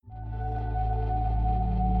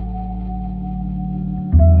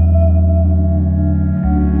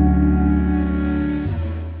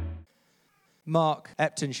Mark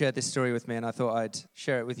Epton shared this story with me, and I thought I'd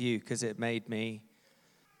share it with you because it made me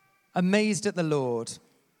amazed at the Lord.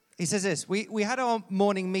 He says this: we had our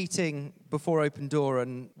morning meeting before Open Door,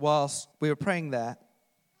 and whilst we were praying there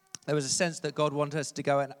was a sense that God wanted us to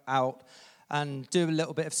go out and do a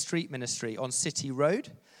little bit of street ministry on City Road,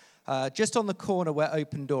 just on the corner where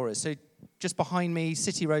Open Door is. So just behind me,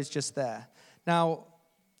 City Road's just there. Now,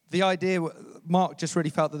 the idea, Mark just really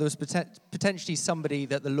felt that there was potentially somebody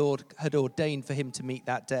that the Lord had ordained for him to meet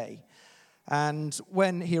that day. And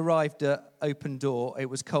when he arrived at Open Door, it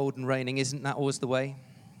was cold and raining. Isn't that always the way?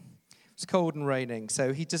 It was cold and raining.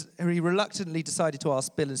 So he reluctantly decided to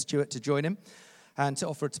ask Bill and Stuart to join him and to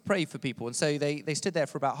offer to pray for people. And so they stood there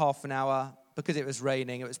for about half an hour. Because it was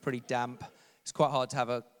raining, it was pretty damp. It's quite hard to have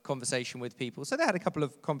a conversation with people. So they had a couple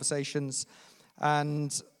of conversations.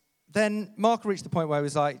 And then Mark reached the point where he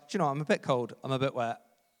was like, do you know what, I'm a bit cold, I'm a bit wet.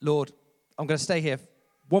 Lord, I'm going to stay here.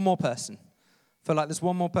 One more person. I feel like there's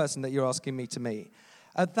one more person that you're asking me to meet.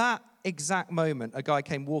 At that exact moment, a guy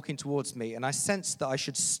came walking towards me, and I sensed that I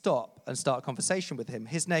should stop and start a conversation with him.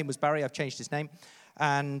 His name was Barry. I've changed his name.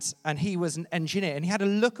 And he was an engineer, and he had a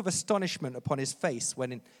look of astonishment upon his face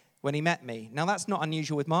when he met me. Now, that's not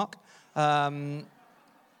unusual with Mark.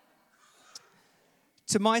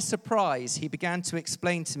 To my surprise, he began to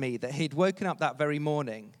explain to me that he'd woken up that very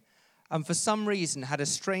morning and for some reason had a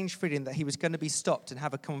strange feeling that he was going to be stopped and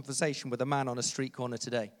have a conversation with a man on a street corner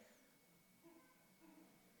today.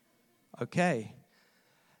 Okay.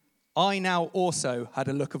 I now also had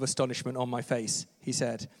a look of astonishment on my face, he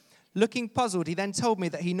said. Looking puzzled, he then told me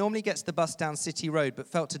that he normally gets the bus down City Road, but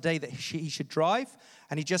felt today that he should drive,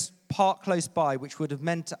 and he just parked close by, which would have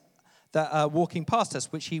meant that walking past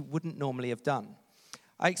us, which he wouldn't normally have done.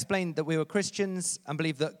 I explained that we were Christians and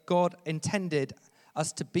believed that God intended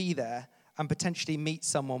us to be there and potentially meet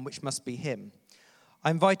someone, which must be him.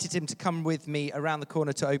 I invited him to come with me around the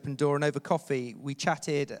corner to Open Door, and over coffee, we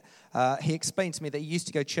chatted. He explained to me that he used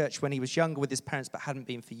to go to church when he was younger with his parents, but hadn't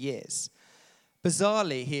been for years.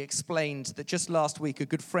 Bizarrely, he explained that just last week, a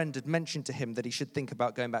good friend had mentioned to him that he should think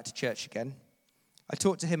about going back to church again. I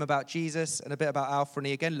talked to him about Jesus and a bit about Alpha, and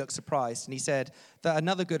he again looked surprised. And he said that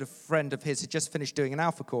another good friend of his had just finished doing an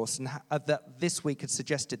Alpha course, and that this week had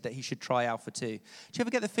suggested that he should try Alpha too. Do you ever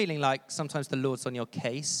get the feeling like sometimes the Lord's on your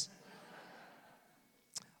case?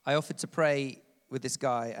 I offered to pray with this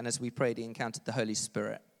guy, and as we prayed, he encountered the Holy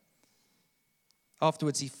Spirit.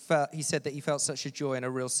 Afterwards, he said that he felt such a joy and a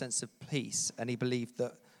real sense of peace, and he believed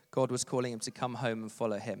that God was calling him to come home and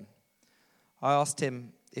follow him. I asked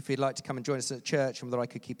him if he'd like to come and join us at church and whether I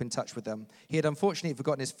could keep in touch with them. He had unfortunately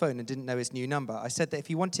forgotten his phone and didn't know his new number. I said that if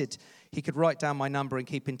he wanted, he could write down my number and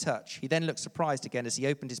keep in touch. He then looked surprised again as he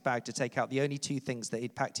opened his bag to take out the only two things that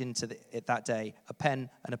he'd packed into it that day, a pen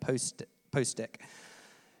and a post-it.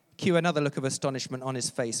 Cue another look of astonishment on his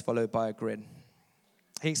face, followed by a grin.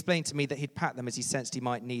 He explained to me that he'd packed them as he sensed he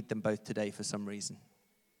might need them both today for some reason.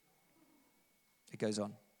 It goes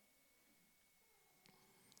on.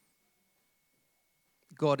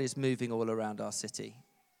 God is moving all around our city.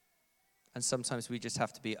 And sometimes we just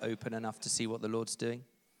have to be open enough to see what the Lord's doing,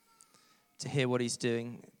 to hear what he's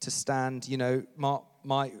doing, to stand. You know, Mark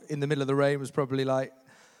in the middle of the rain was probably like,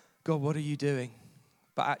 God, what are you doing?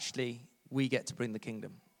 But actually, we get to bring the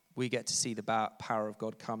kingdom. We get to see the power of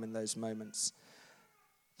God come in those moments.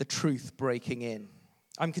 The truth breaking in.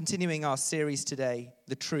 I'm continuing our series today,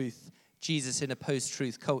 The Truth, Jesus in a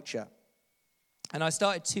Post-Truth Culture. And I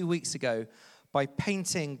started 2 weeks ago by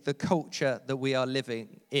painting the culture that we are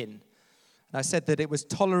living in. And I said that it was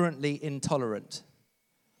tolerantly intolerant.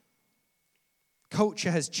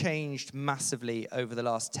 Culture has changed massively over the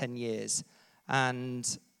last 10 years,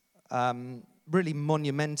 and really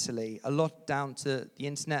monumentally, a lot down to the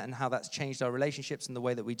internet and how that's changed our relationships and the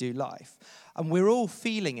way that we do life. And we're all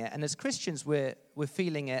feeling it, and as Christians, we're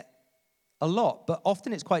feeling it a lot, but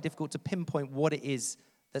often it's quite difficult to pinpoint what it is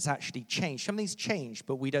that's actually changed. Something's changed,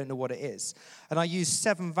 but we don't know what it is. And I use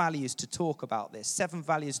 7 values to talk about this, 7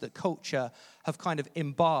 values that culture have kind of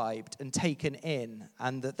imbibed and taken in,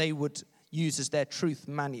 and that they would use as their truth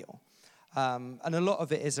manual. And a lot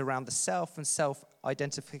of it is around the self and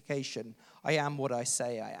self-identification. I am what I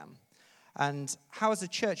say I am. And how as a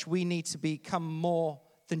church we need to become more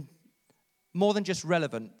than just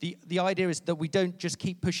relevant. The idea is that we don't just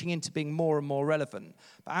keep pushing into being more and more relevant,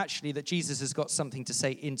 but actually that Jesus has got something to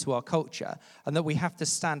say into our culture, and that we have to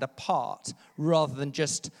stand apart rather than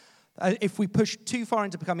just, if we push too far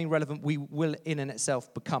into becoming relevant, we will in and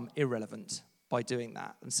itself become irrelevant by doing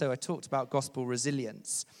that. And so I talked about gospel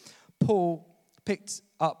resilience. Paul picked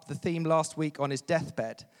up the theme last week on his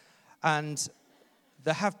deathbed, and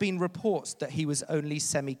there have been reports that he was only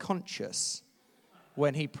semi-conscious.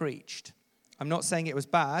 when he preached. I'm not saying it was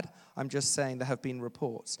bad. I'm just saying there have been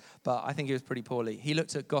reports. But I think it was pretty poorly. He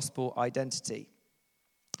looked at gospel identity.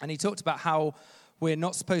 And he talked about how we're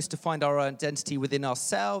not supposed to find our identity within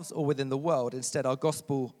ourselves or within the world. Instead, our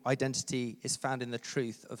gospel identity is found in the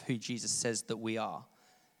truth of who Jesus says that we are.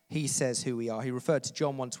 He says who we are. He referred to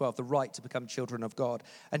John 1:12, the right to become children of God.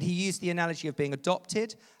 And he used the analogy of being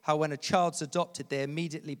adopted, how when a child's adopted, they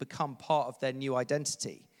immediately become part of their new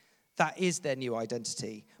identity. That is their new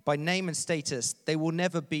identity. By name and status, they will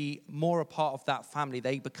never be more a part of that family.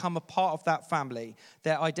 They become a part of that family.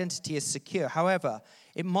 Their identity is secure. However,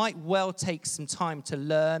 it might well take some time to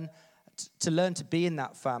learn to be in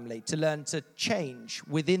that family, to learn to change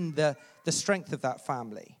within the strength of that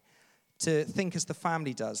family, to think as the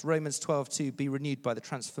family does. Romans 12:2, be renewed by the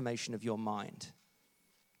transformation of your mind.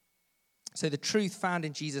 So the truth found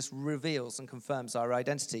in Jesus reveals and confirms our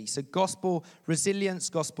identity. So gospel resilience,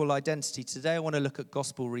 gospel identity. Today I want to look at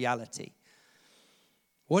gospel reality.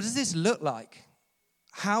 What does this look like?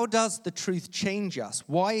 How does the truth change us?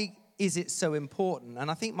 Why is it so important? And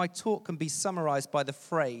I think my talk can be summarized by the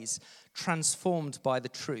phrase, transformed by the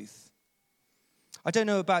truth. I don't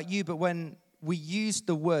know about you, but when we use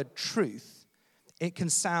the word truth, it can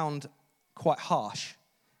sound quite harsh.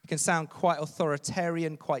 It can sound quite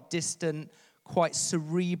authoritarian, quite distant, quite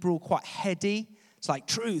cerebral, quite heady. It's like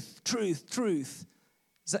truth, truth, truth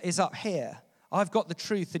is up here. I've got the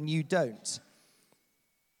truth and you don't.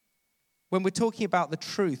 When we're talking about the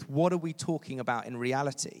truth, what are we talking about in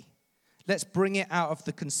reality? Let's bring it out of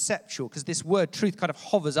the conceptual, because this word truth kind of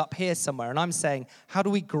hovers up here somewhere. And I'm saying, how do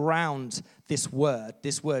we ground this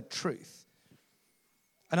word truth?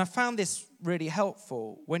 And I found this really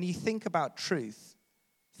helpful. When you think about truth,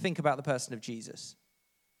 think about the person of Jesus.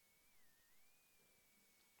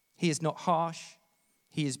 He is not harsh.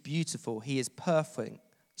 He is beautiful. He is perfect.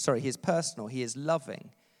 He is personal. He is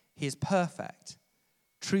loving. He is perfect.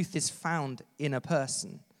 Truth is found in a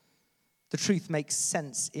person. The truth makes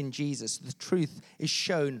sense in Jesus. The truth is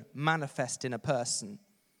shown manifest in a person.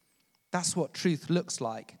 That's what truth looks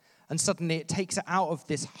like. And suddenly it takes it out of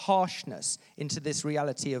this harshness into this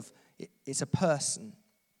reality of it's a person.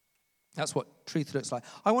 That's what truth looks like.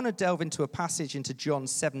 I want to delve into a passage into John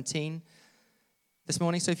 17 this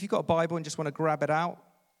morning. So if you've got a Bible and just want to grab it out,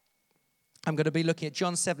 I'm going to be looking at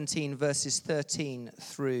John 17, verses 13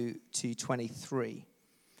 through to 23.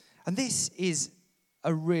 And this is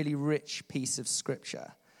a really rich piece of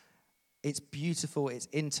scripture. It's beautiful, it's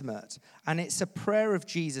intimate, and it's a prayer of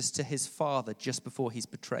Jesus to his Father just before he's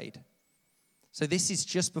betrayed. So this is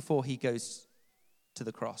just before he goes to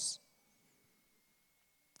the cross.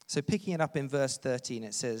 So picking it up in verse 13,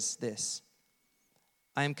 it says this,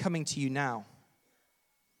 I am coming to you now,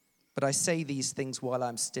 but I say these things while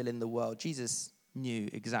I'm still in the world. Jesus knew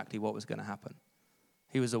exactly what was going to happen.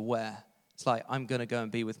 He was aware. It's like, I'm going to go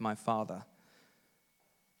and be with my Father.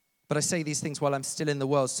 But I say these things while I'm still in the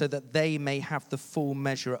world so that they may have the full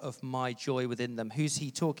measure of my joy within them. Who's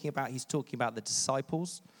he talking about? He's talking about the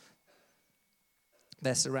disciples.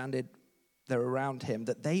 They're around him,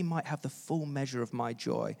 that they might have the full measure of my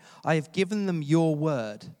joy. I have given them your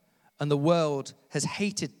word, and the world has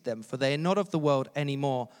hated them, for they are not of the world any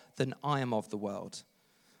more than I am of the world.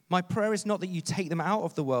 My prayer is not that you take them out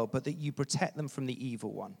of the world, but that you protect them from the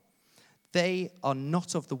evil one. They are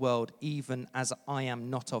not of the world, even as I am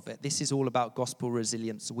not of it. This is all about gospel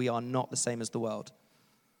resilience. We are not the same as the world.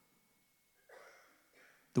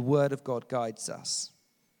 The word of God guides us.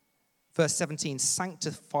 Verse 17,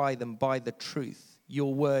 sanctify them by the truth.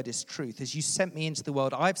 Your word is truth. As you sent me into the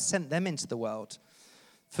world, I've sent them into the world.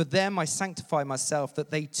 For them I sanctify myself, that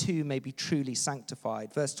they too may be truly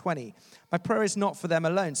sanctified. Verse 20, my prayer is not for them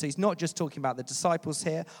alone. So he's not just talking about the disciples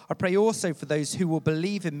here. I pray also for those who will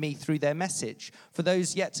believe in me through their message, for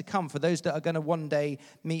those yet to come, for those that are going to one day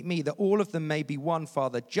meet me, that all of them may be one,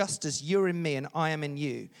 Father, just as you're in me and I am in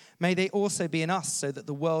you. May they also be in us, so that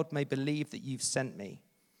the world may believe that you've sent me.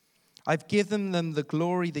 I've given them the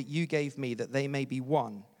glory that you gave me, that they may be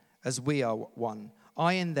one as we are one.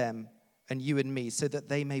 I in them and you in me, so that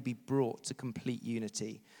they may be brought to complete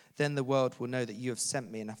unity. Then the world will know that you have sent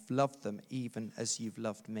me and have loved them even as you've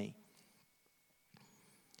loved me.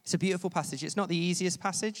 It's a beautiful passage. It's not the easiest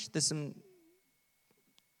passage. There's some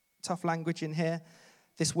tough language in here.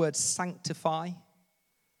 This word sanctify.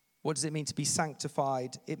 What does it mean to be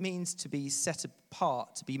sanctified? It means to be set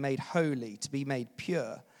apart, to be made holy, to be made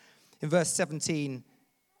pure. In verse 17,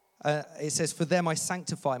 it says, for them I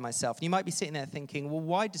sanctify myself. And you might be sitting there thinking, well,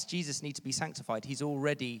 why does Jesus need to be sanctified? He's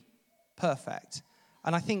already perfect.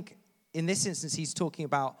 And I think in this instance, he's talking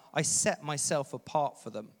about, I set myself apart for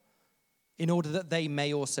them in order that they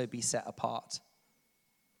may also be set apart.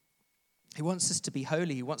 He wants us to be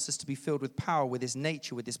holy. He wants us to be filled with power, with his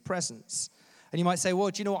nature, with his presence. And you might say, well,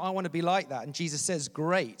 do you know what? I want to be like that. And Jesus says,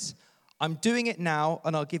 great. I'm doing it now,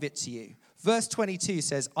 and I'll give it to you. Verse 22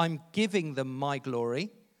 says, I'm giving them my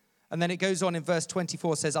glory. And then it goes on in verse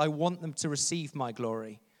 24, says, I want them to receive my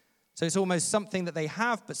glory. So it's almost something that they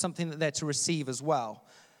have, but something that they're to receive as well.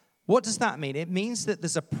 What does that mean? It means that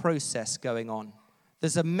there's a process going on.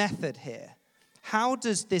 There's a method here. How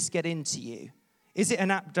does this get into you? Is it an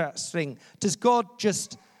abstract thing? Does God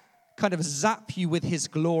just kind of zap you with his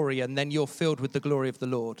glory and then you're filled with the glory of the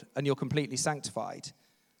Lord and you're completely sanctified?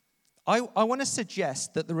 I want to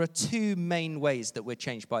suggest that there are two main ways that we're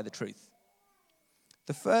changed by the truth.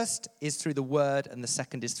 The first is through the word and the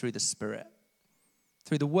second is through the Spirit.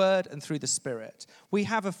 Through the word and through the Spirit. We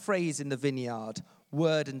have a phrase in the Vineyard,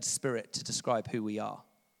 word and spirit, to describe who we are.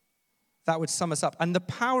 That would sum us up. And the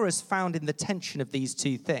power is found in the tension of these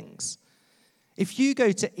two things. If you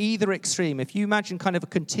go to either extreme, if you imagine kind of a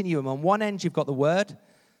continuum, on one end you've got the word,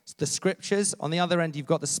 the scriptures, on the other end you've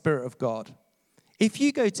got the Spirit of God. If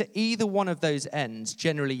you go to either one of those ends,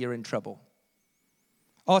 generally you're in trouble.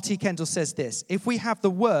 R.T. Kendall says this, if we have the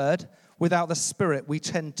word without the Spirit, we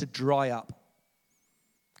tend to dry up.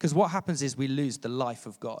 Because what happens is we lose the life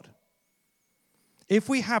of God. If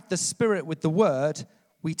we have the Spirit with the word,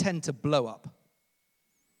 we tend to blow up.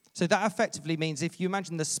 So that effectively means if you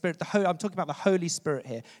imagine the Spirit, I'm talking about the Holy Spirit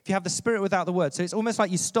here. If you have the Spirit without the word, so it's almost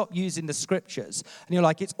like you stop using the scriptures and you're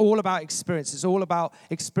like, it's all about experience. It's all about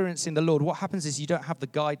experiencing the Lord. What happens is you don't have the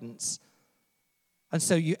guidance. And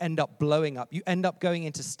so you end up blowing up. You end up going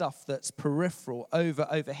into stuff that's peripheral over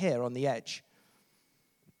here on the edge.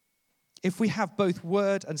 If we have both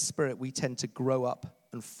word and Spirit, we tend to grow up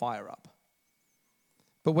and fire up.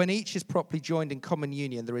 But when each is properly joined in common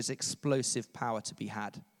union, there is explosive power to be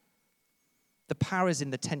had. The power is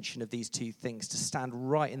in the tension of these two things, to stand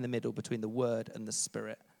right in the middle between the word and the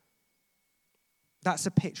Spirit. That's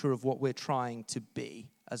a picture of what we're trying to be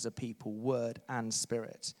as a people, word and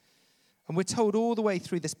Spirit. And we're told all the way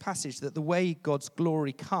through this passage that the way God's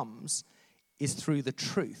glory comes is through the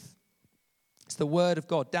truth. It's the word of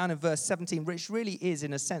God. Down in verse 17, which really is,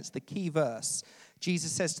 in a sense, the key verse,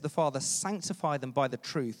 Jesus says to the Father, sanctify them by the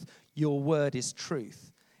truth. Your word is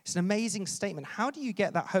truth. It's an amazing statement. How do you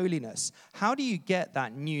get that holiness? How do you get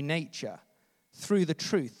that new nature? Through the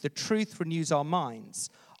truth. The truth renews our minds,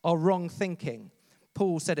 our wrong thinking.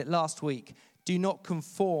 Paul said it last week. Do not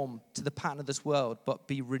conform to the pattern of this world, but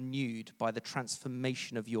be renewed by the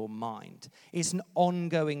transformation of your mind. It's an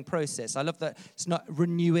ongoing process. I love that it's not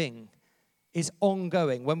renewing. Is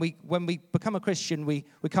ongoing. When we become a Christian, we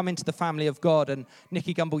come into the family of God, and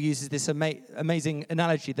Nicky Gumbel uses this amazing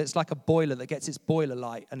analogy that's like a boiler that gets its boiler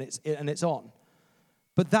light and it's on.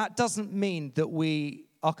 But that doesn't mean that we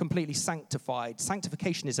are completely sanctified.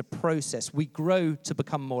 Sanctification is a process. We grow to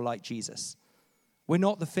become more like Jesus. We're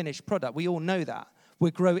not the finished product. We all know that.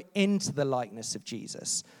 We grow into the likeness of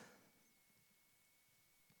Jesus.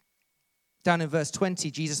 Down in verse 20,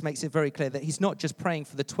 Jesus makes it very clear that he's not just praying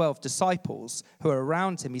for the 12 disciples who are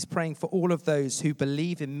around him. He's praying for all of those who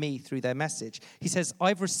believe in me through their message. He says,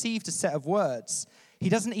 I've received a set of words. He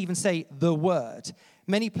doesn't even say the word.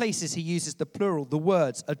 Many places he uses the plural, the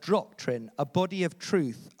words, a doctrine, a body of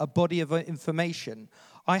truth, a body of information.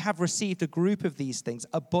 I have received a group of these things.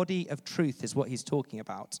 A body of truth is what he's talking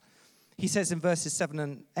about. He says in verses 7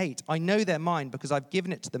 and 8, I know their mind because I've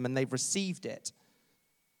given it to them and they've received it.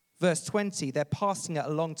 Verse 20, they're passing it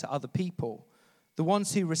along to other people. The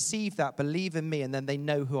ones who receive that believe in me, and then they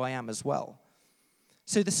know who I am as well.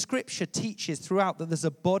 So the scripture teaches throughout that there's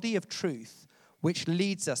a body of truth which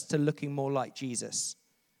leads us to looking more like Jesus.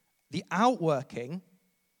 The outworking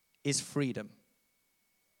is freedom.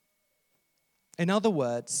 In other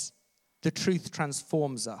words, the truth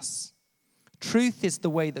transforms us. Truth is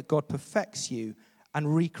the way that God perfects you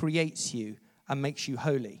and recreates you and makes you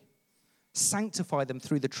holy. Sanctify them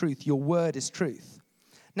through the truth. Your word is truth.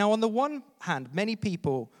 Now, on the one hand, many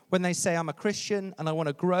people, when they say, I'm a Christian and I want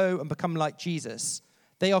to grow and become like Jesus,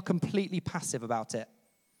 they are completely passive about it.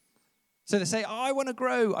 So they say, I want to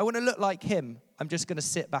grow. I want to look like him. I'm just going to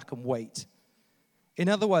sit back and wait. In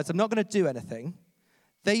other words, I'm not going to do anything.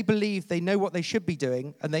 They believe they know what they should be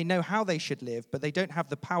doing and they know how they should live, but they don't have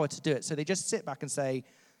the power to do it. So they just sit back and say,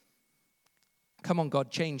 come on,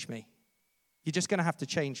 God, change me. You're just going to have to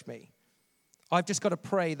change me. I've just got to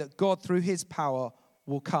pray that God, through his power,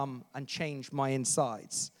 will come and change my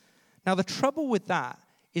insides. Now, the trouble with that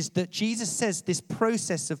is that Jesus says this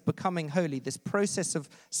process of becoming holy, this process of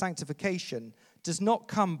sanctification, does not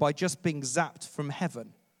come by just being zapped from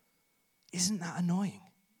heaven. Isn't that annoying?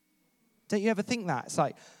 Don't you ever think that? It's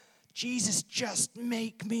like, Jesus, just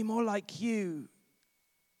make me more like you.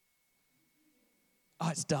 Oh,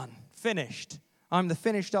 it's done. Finished. I'm the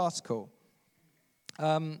finished article.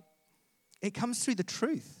 It comes through the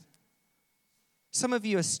truth. Some of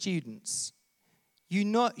you are students. You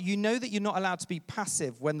know that you're not allowed to be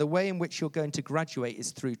passive when the way in which you're going to graduate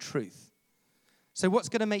is through truth. So what's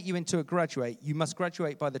going to make you into a graduate? You must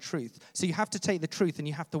graduate by the truth. So you have to take the truth and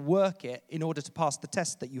you have to work it in order to pass the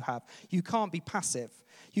test that you have. You can't be passive.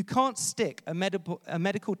 You can't stick a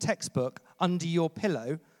medical textbook under your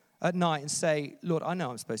pillow at night and say, Lord, I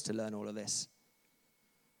know I'm supposed to learn all of this,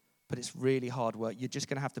 but it's really hard work. You're just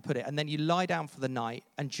going to have to put it. And then you lie down for the night,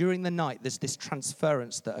 and during the night, there's this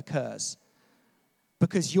transference that occurs.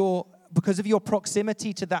 Because of your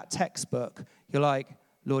proximity to that textbook, you're like,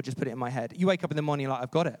 Lord, just put it in my head. You wake up in the morning, you're like,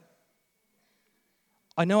 I've got it.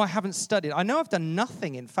 I know I haven't studied. I know I've done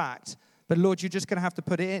nothing, in fact, but Lord, you're just going to have to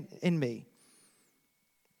put it in me.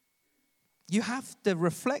 You have to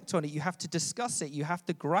reflect on it. You have to discuss it. You have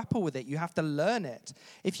to grapple with it. You have to learn it.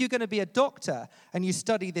 If you're going to be a doctor and you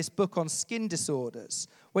study this book on skin disorders,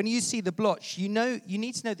 when you see the blotch, you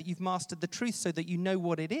need to know that you've mastered the truth so that you know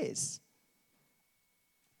what it is.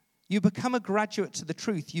 You become a graduate to the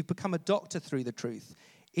truth. You become a doctor through the truth.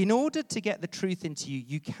 In order to get the truth into you,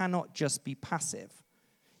 you cannot just be passive.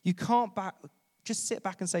 You can't just sit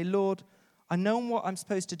back and say, Lord, I know what I'm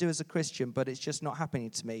supposed to do as a Christian, but it's just not happening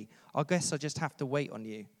to me. I guess I just have to wait on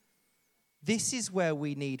you. This is where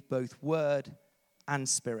we need both word and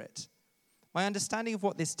spirit. My understanding of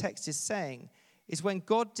what this text is saying is when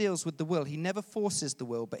God deals with the will, he never forces the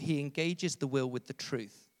will, but he engages the will with the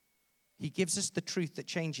truth. He gives us the truth that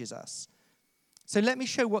changes us. So let me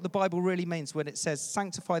show what the Bible really means when it says,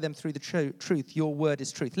 sanctify them through the truth, your word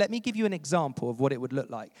is truth. Let me give you an example of what it would look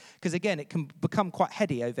like. Because again, it can become quite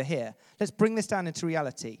heady over here. Let's bring this down into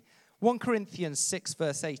reality. 1 Corinthians 6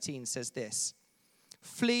 verse 18 says this,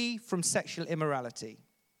 flee from sexual immorality.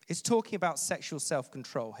 It's talking about sexual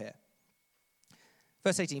self-control here.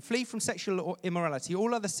 Verse 18, flee from sexual immorality.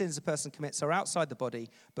 All other sins a person commits are outside the body,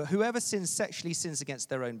 but whoever sins sexually sins against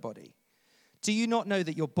their own body. Do you not know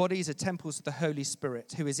that your bodies are temples of the Holy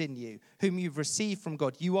Spirit who is in you, whom you've received from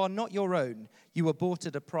God? You are not your own. You were bought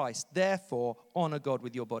at a price. Therefore, honor God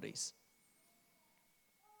with your bodies.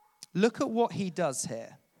 Look at what he does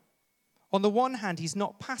here. On the one hand, he's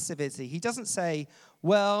not passive, is he? He doesn't say,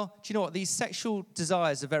 well, do you know what? These sexual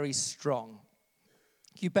desires are very strong.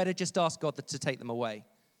 You better just ask God to take them away.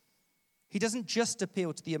 He doesn't just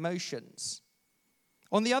appeal to the emotions.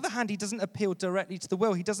 On the other hand, he doesn't appeal directly to the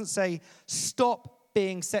will. He doesn't say, stop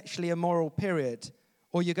being sexually immoral, period,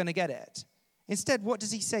 or you're going to get it. Instead, what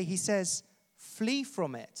does he say? He says, flee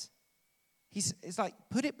from it. It's like,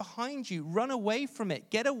 put it behind you. Run away from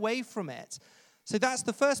it. Get away from it. So that's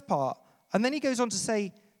the first part. And then he goes on to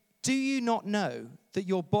say, do you not know that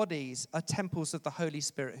your bodies are temples of the Holy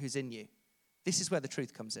Spirit who's in you? This is where the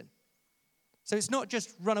truth comes in. So it's not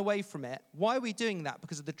just run away from it. Why are we doing that?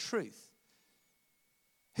 Because of the truth.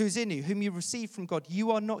 Who's in you, whom you received from God.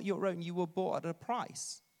 You are not your own. You were bought at a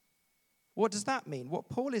price. What does that mean? What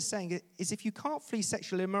Paul is saying is if you can't flee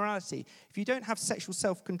sexual immorality, if you don't have sexual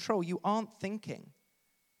self-control, you aren't thinking.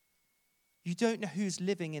 You don't know who's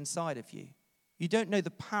living inside of you. You don't know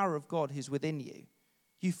the power of God who's within you.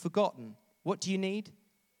 You've forgotten. What do you need?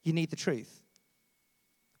 You need the truth.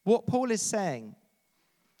 What Paul is saying,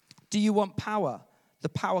 do you want power? The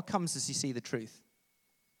power comes as you see the truth.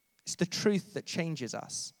 It's the truth that changes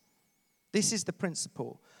us. This is the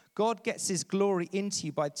principle. God gets his glory into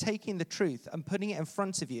you by taking the truth and putting it in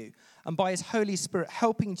front of you, and by his Holy Spirit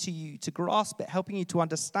helping you to grasp it, helping you to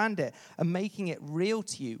understand it, and making it real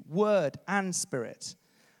to you, word and spirit.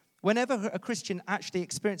 Whenever a Christian actually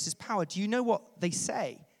experiences power, do you know what they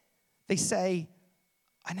say? They say,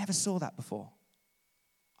 I never saw that before.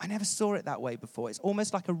 I never saw it that way before. It's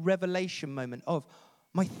almost like a revelation moment of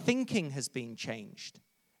my thinking has been changed.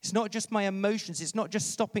 It's not just my emotions. It's not just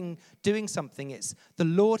stopping doing something. It's the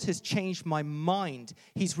Lord has changed my mind.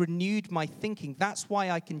 He's renewed my thinking. That's why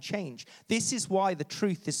I can change. This is why the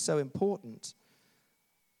truth is so important.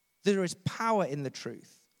 There is power in the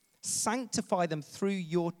truth. Sanctify them through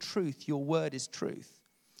your truth. Your word is truth.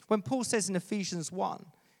 When Paul says in Ephesians 1,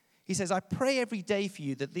 he says, I pray every day for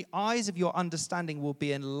you that the eyes of your understanding will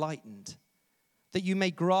be enlightened, that you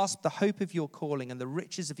may grasp the hope of your calling and the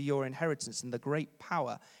riches of your inheritance and the great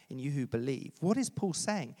power in you who believe. What is Paul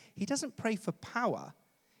saying? He doesn't pray for power.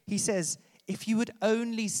 He says, if you would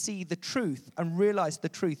only see the truth and realize the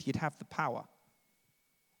truth, you'd have the power.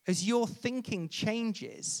 As your thinking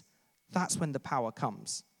changes, that's when the power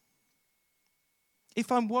comes.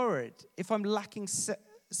 If I'm worried, if I'm lacking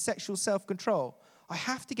sexual self-control, I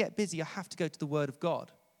have to get busy. I have to go to the Word of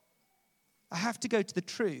God. I have to go to the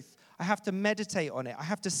truth. I have to meditate on it. I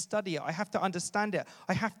have to study it. I have to understand it.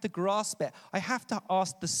 I have to grasp it. I have to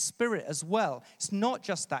ask the Spirit as well. It's not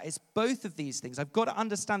just that. It's both of these things. I've got to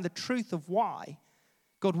understand the truth of why.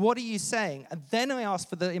 God, what are you saying? And then I ask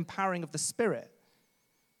for the empowering of the Spirit.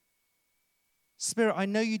 Spirit, I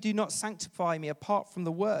know you do not sanctify me apart from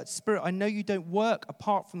the word. Spirit, I know you don't work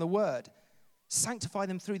apart from the word. Sanctify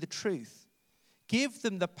them through the truth. Give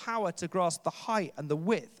them the power to grasp the height and the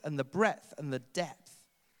width and the breadth and the depth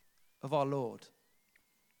of our Lord.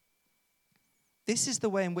 This is the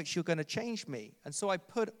way in which you're going to change me. And so I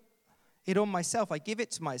put it on myself. I give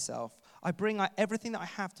it to myself. I bring everything that I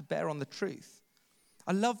have to bear on the truth.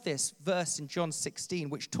 I love this verse in John 16,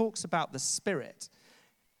 which talks about the Spirit.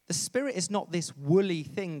 The Spirit is not this woolly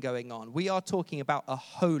thing going on. We are talking about a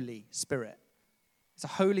Holy Spirit. It's a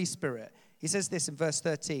Holy Spirit. He says this in verse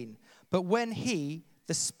 13. But when he,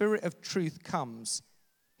 the Spirit of truth, comes,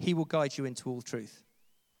 he will guide you into all truth.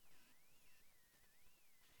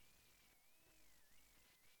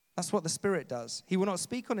 That's what the Spirit does. He will not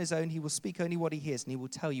speak on his own. He will speak only what he hears, and he will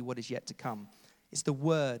tell you what is yet to come. It's the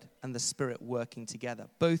Word and the Spirit working together,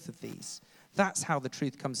 both of these. That's how the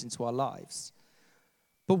truth comes into our lives.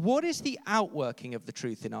 But what is the outworking of the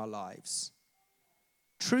truth in our lives?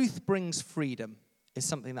 Truth brings freedom, is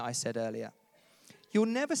something that I said earlier. You'll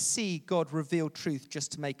never see God reveal truth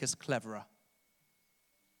just to make us cleverer.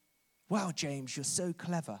 Wow, James, you're so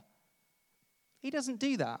clever. He doesn't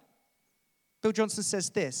do that. Bill Johnson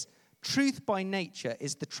says this, truth by nature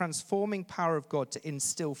is the transforming power of God to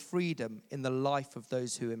instill freedom in the life of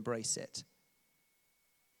those who embrace it.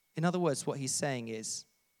 In other words, what he's saying is,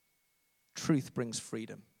 truth brings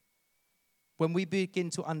freedom. When we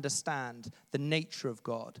begin to understand the nature of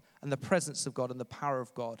God and the presence of God and the power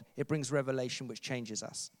of God, it brings revelation which changes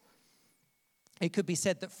us. It could be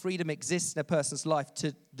said that freedom exists in a person's life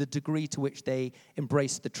to the degree to which they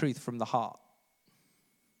embrace the truth from the heart.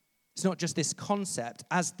 It's not just this concept.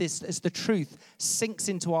 As the truth sinks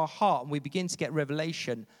into our heart and we begin to get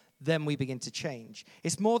revelation, then we begin to change.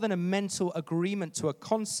 It's more than a mental agreement to a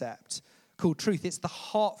concept called truth. It's the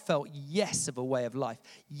heartfelt yes of a way of life.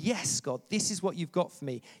 Yes, God, this is what you've got for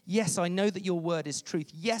me. Yes, I know that your word is truth.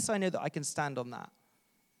 Yes, I know that I can stand on that.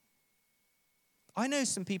 I know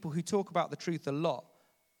some people who talk about the truth a lot,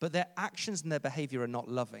 but their actions and their behavior are not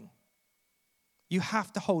loving. You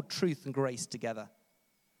have to hold truth and grace together.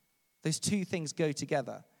 Those two things go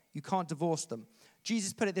together. You can't divorce them.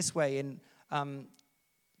 Jesus put it this way in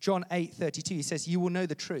John 8:32. He says, you will know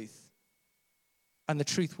the truth, and the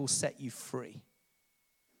truth will set you free.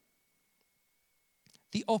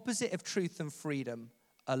 The opposite of truth and freedom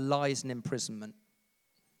are lies and imprisonment.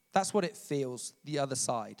 That's what it feels, the other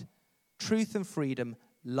side. Truth and freedom,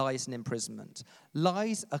 lies and imprisonment.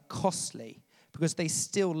 Lies are costly because they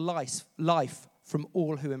steal life from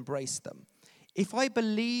all who embrace them. If I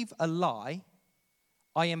believe a lie,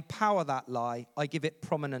 I empower that lie, I give it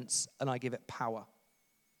prominence, and I give it power.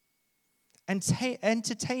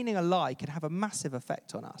 Entertaining a lie can have a massive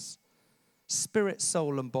effect on us. Spirit,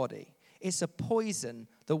 soul, and body. It's a poison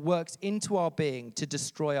that works into our being to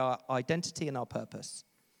destroy our identity and our purpose.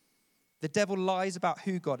 The devil lies about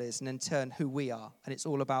who God is and in turn who we are, and it's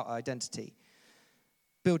all about identity.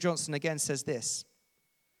 Bill Johnson again says this,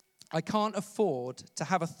 I can't afford to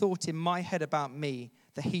have a thought in my head about me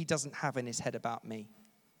that he doesn't have in his head about me.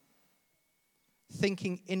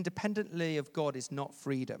 Thinking independently of God is not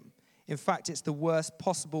freedom. In fact, it's the worst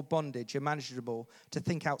possible bondage imaginable to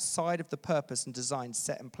think outside of the purpose and design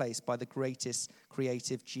set in place by the greatest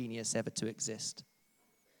creative genius ever to exist.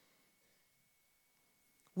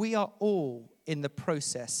 We are all in the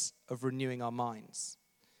process of renewing our minds.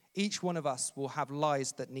 Each one of us will have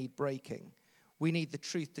lies that need breaking. We need the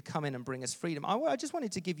truth to come in and bring us freedom. I just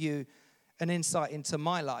wanted to give you an insight into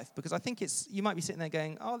my life because I think you might be sitting there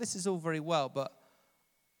going, oh, this is all very well, but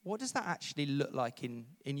what does that actually look like in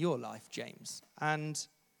your life, James? And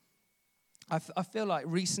I feel like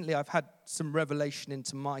recently I've had some revelation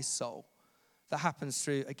into my soul that happens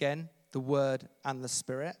through, again, the Word and the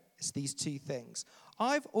Spirit. It's these two things.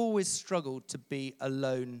 I've always struggled to be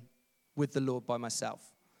alone with the Lord by myself.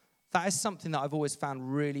 That is something that I've always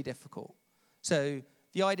found really difficult. So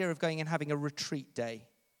the idea of going and having a retreat day,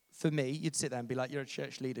 for me, you'd sit there and be like, you're a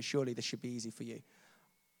church leader, surely this should be easy for you.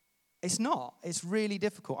 It's not. It's really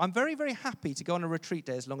difficult. I'm very, very happy to go on a retreat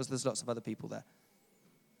day as long as there's lots of other people there.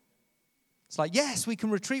 It's like, yes, we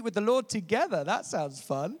can retreat with the Lord together. That sounds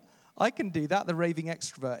fun. I can do that, the raving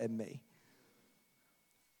extrovert in me.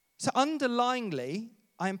 So underlyingly,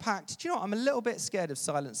 I'm packed. Do you know what? I'm a little bit scared of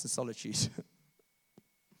silence and solitude.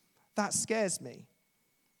 That scares me.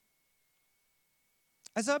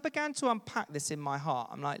 As I began to unpack this in my heart,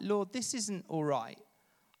 I'm like, Lord, this isn't all right.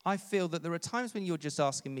 I feel that there are times when you're just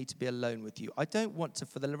asking me to be alone with you. I don't want to,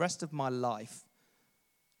 for the rest of my life,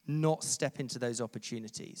 not step into those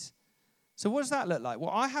opportunities. So what does that look like? Well,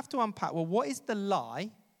 I have to unpack, well, what is the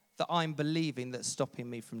lie that I'm believing that's stopping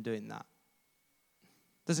me from doing that?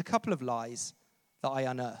 There's a couple of lies that I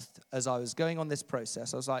unearthed as I was going on this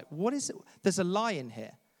process. I was like, what is it? There's a lie in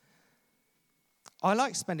here. I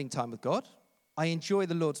like spending time with God. I enjoy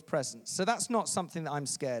the Lord's presence. So that's not something that I'm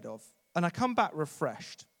scared of. And I come back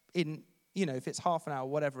refreshed in, if it's half an hour,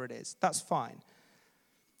 whatever it is, that's fine.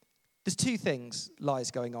 There's two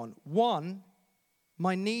lies going on. One,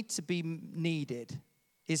 my need to be needed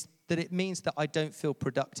is that it means that I don't feel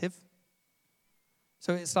productive.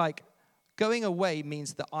 So it's like going away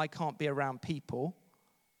means that I can't be around people,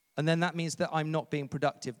 and then that means that I'm not being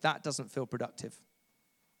productive. That doesn't feel productive.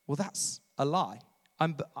 Well, that's a lie.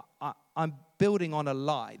 I'm building on a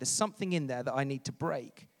lie. There's something in there that I need to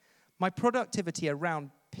break. My productivity around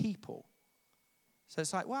people. So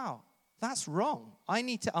it's like, wow, that's wrong. I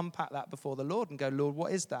need to unpack that before the Lord and go, Lord,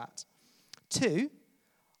 what is that? Two,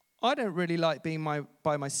 I don't really like being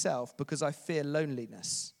by myself because I fear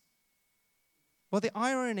loneliness. Well, the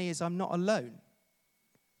irony is I'm not alone.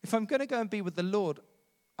 If I'm going to go and be with the Lord,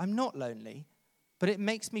 I'm not lonely, but it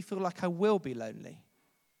makes me feel like I will be lonely.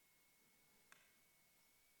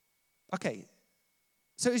 Okay,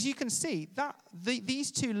 so as you can see, that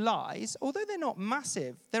these two lies, although they're not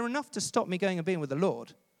massive, they're enough to stop me going and being with the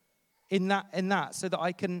Lord in that, so that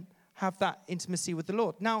I can have that intimacy with the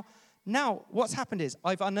Lord. Now, what's happened is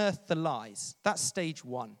I've unearthed the lies. That's stage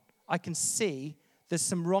one. I can see there's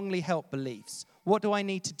some wrongly held beliefs. What do I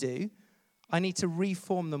need to do? I need to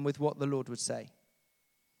reform them with what the Lord would say.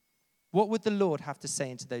 What would the Lord have to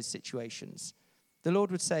say into those situations? The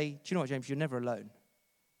Lord would say, do you know what, James? You're never alone.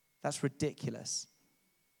 That's ridiculous.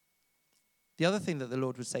 The other thing that the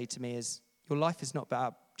Lord would say to me is, your life is not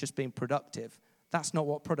about just being productive. That's not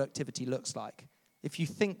what productivity looks like. If you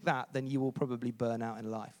think that, then you will probably burn out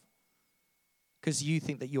in life because you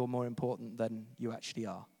think that you're more important than you actually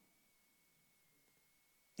are.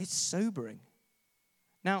 It's sobering.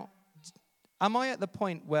 Now, am I at the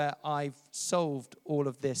point where I've solved all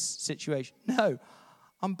of this situation? No,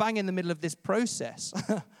 I'm bang in the middle of this process.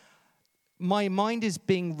 My mind is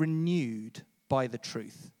being renewed by the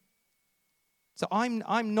truth. So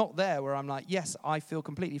I'm not there where I'm like, yes, I feel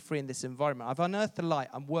completely free in this environment. I've unearthed the light.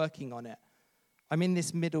 I'm working on it. I'm in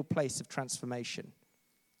this middle place of transformation.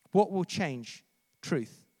 What will change?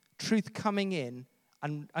 Truth. Truth coming in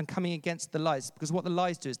and coming against the lies. Because what the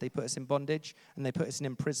lies do is they put us in bondage and they put us in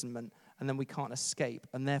imprisonment and then we can't escape.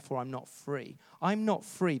 And therefore I'm not free. I'm not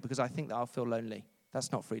free because I think that I'll feel lonely.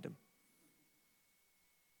 That's not freedom.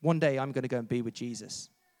 One day I'm going to go and be with Jesus.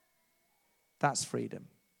 That's freedom.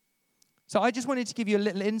 So I just wanted to give you a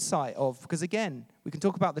little insight because again, we can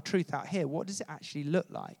talk about the truth out here. What does it actually look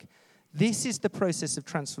like? This is the process of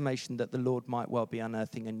transformation that the Lord might well be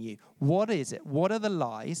unearthing in you. What is it? What are the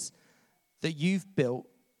lies that you've built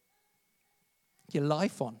your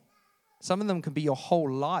life on? Some of them can be your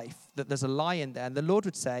whole life, that there's a lie in there. And the Lord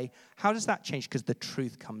would say, how does that change? Because the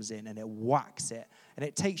truth comes in and it whacks it and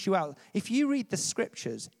it takes you out. If you read the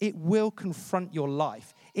scriptures, it will confront your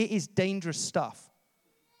life. It is dangerous stuff.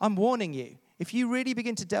 I'm warning you. If you really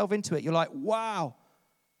begin to delve into it, you're like, wow,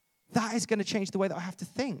 that is going to change the way that I have to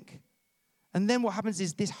think. And then what happens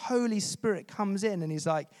is this Holy Spirit comes in and he's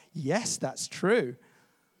like, yes, that's true.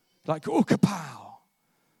 Like, oh, kapow.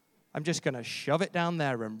 I'm just going to shove it down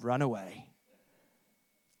there and run away.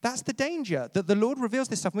 That's the danger, that the Lord reveals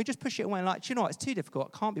this stuff and we just push it away and like, do you know what? It's too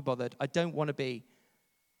difficult. I can't be bothered. I don't want to be.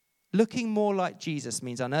 Looking more like Jesus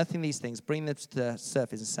means unearthing these things, bringing them to the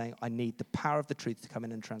surface and saying, I need the power of the truth to come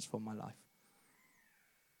in and transform my life.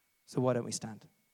 So why don't we stand?